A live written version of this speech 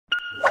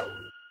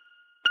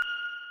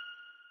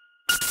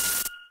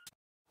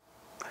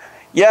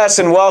Yes,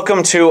 and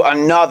welcome to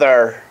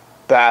another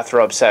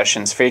Bathrobe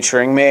Sessions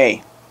featuring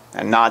me,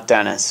 and not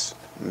Dennis.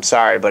 I'm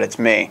sorry, but it's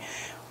me.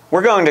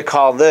 We're going to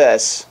call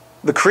this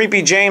the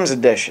Creepy James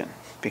edition,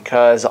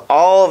 because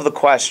all of the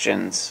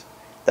questions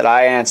that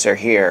I answer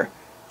here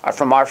are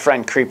from our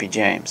friend Creepy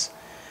James.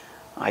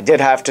 I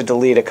did have to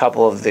delete a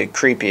couple of the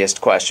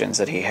creepiest questions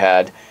that he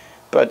had,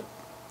 but,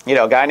 you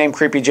know, a guy named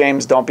Creepy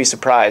James, don't be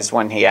surprised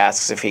when he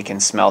asks if he can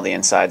smell the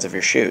insides of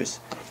your shoes.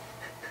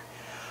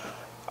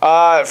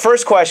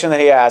 First question that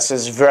he asks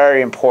is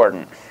very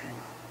important.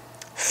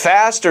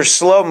 Fast or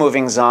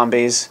slow-moving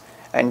zombies,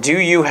 and do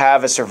you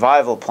have a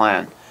survival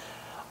plan?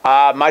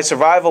 My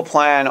survival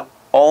plan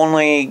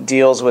only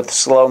deals with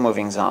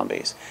slow-moving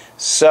zombies.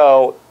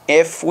 So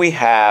if we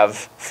have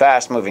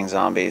fast-moving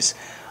zombies,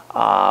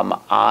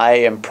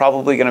 I am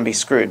probably going to be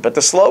screwed. But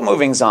the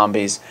slow-moving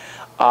zombies,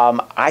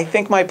 I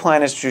think my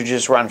plan is to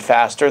just run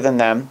faster than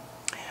them.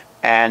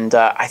 And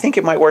I think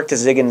it might work to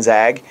zig and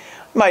zag.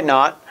 It might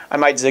not. I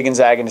might zig and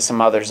zag into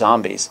some other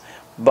zombies.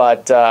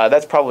 But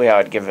that's probably how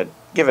I'd give it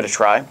a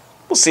try.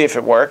 We'll see if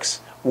it works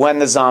when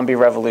the zombie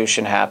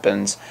revolution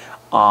happens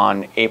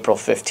on April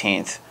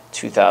 15th,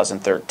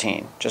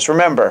 2013. Just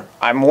remember,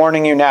 I'm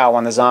warning you now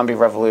when the zombie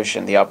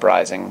revolution, the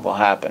uprising, will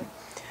happen.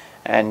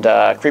 And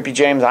Creepy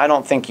James, I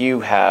don't think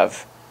you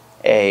have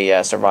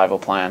a survival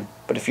plan.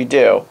 But if you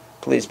do,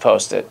 please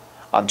post it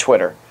on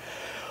Twitter.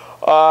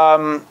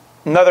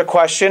 Another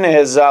question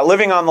is,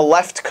 living on the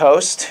left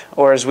coast,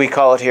 or as we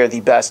call it here, the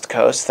best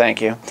coast, thank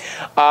you.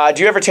 Do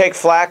you ever take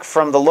flack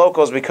from the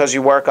locals because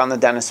you work on the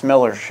Dennis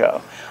Miller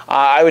Show?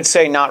 I would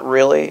say not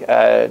really.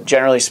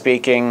 Generally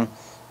speaking,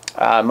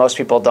 most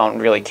people don't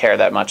really care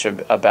that much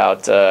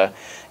about,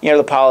 you know,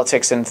 the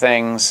politics and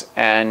things.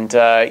 And,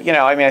 you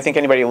know, I mean, I think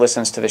anybody who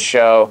listens to the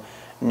show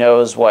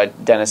knows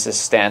what Dennis's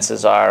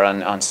stances are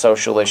on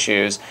social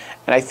issues.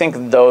 And I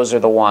think those are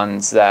the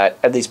ones that,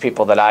 at least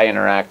people that I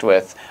interact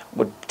with,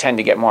 would tend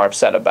to get more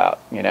upset about,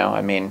 you know.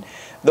 I mean,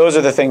 those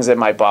are the things that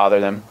might bother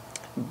them.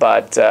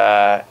 But,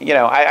 you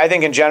know, I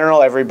think in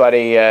general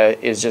everybody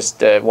is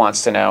just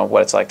wants to know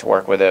what it's like to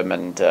work with him.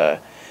 And,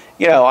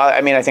 you know, I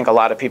mean, I think a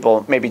lot of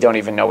people maybe don't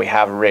even know we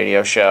have a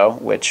radio show,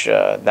 which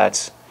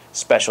that's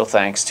special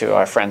thanks to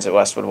our friends at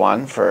Westwood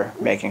One for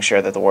making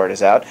sure that the word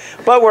is out.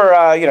 But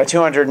we're, you know,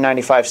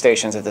 295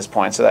 stations at this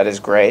point, so that is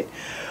great.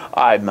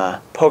 I'm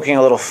poking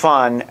a little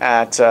fun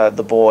at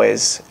the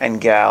boys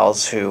and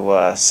gals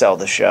who sell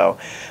the show.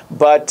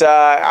 But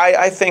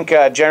I think,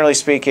 generally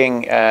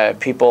speaking,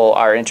 people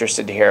are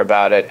interested to hear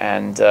about it.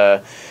 And,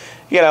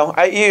 you know,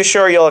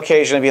 you'll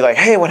occasionally be like,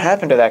 hey, what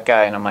happened to that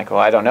guy? And I'm like, well,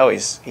 I don't know.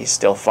 He's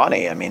still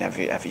funny. I mean,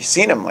 have you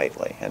seen him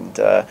lately? And,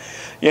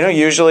 you know,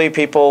 usually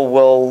people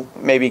will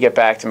maybe get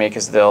back to me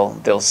because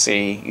they'll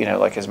see, you know,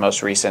 like his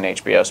most recent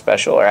HBO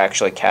special or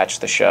actually catch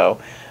the show.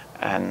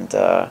 And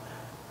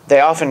they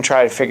often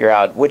try to figure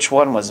out which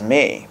one was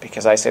me,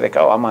 because I say, like,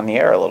 oh, I'm on the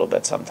air a little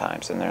bit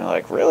sometimes. And they're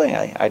like, really?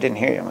 I didn't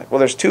hear you. I'm like, well,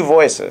 there's two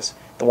voices.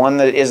 The one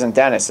that isn't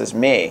Dennis is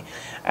me.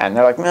 And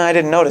they're like, no, I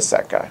didn't notice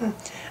that guy.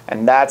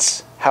 And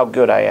that's how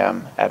good I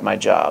am at my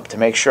job, to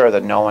make sure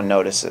that no one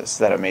notices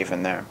that I'm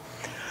even there.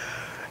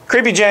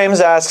 Creepy James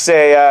asks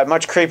a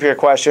much creepier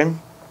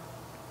question.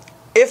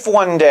 If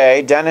one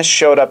day Dennis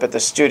showed up at the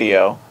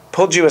studio,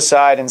 pulled you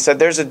aside and said,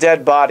 there's a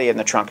dead body in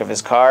the trunk of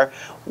his car,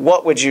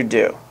 what would you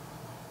do?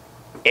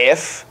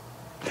 If.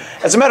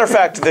 As a matter of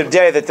fact, the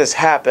day that this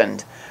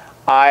happened,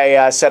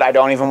 I said, I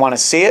don't even want to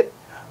see it.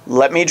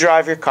 Let me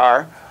drive your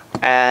car.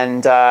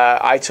 And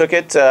I took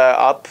it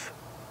up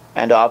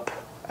and up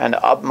and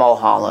up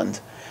Mulholland.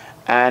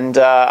 And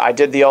I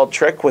did the old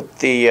trick with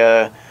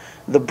the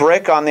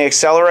brick on the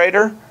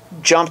accelerator,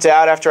 jumped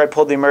out after I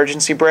pulled the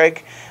emergency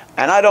brake,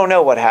 and I don't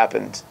know what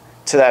happened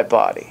to that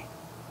body.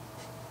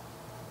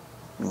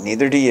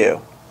 Neither do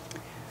you.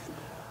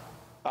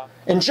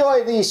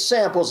 Enjoy these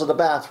samples of the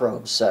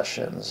Bathrobe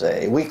Sessions,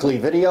 a weekly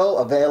video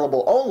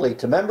available only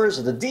to members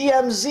of the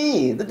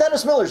DMZ, the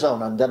Dennis Miller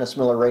Zone, on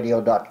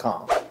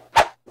DennisMillerRadio.com.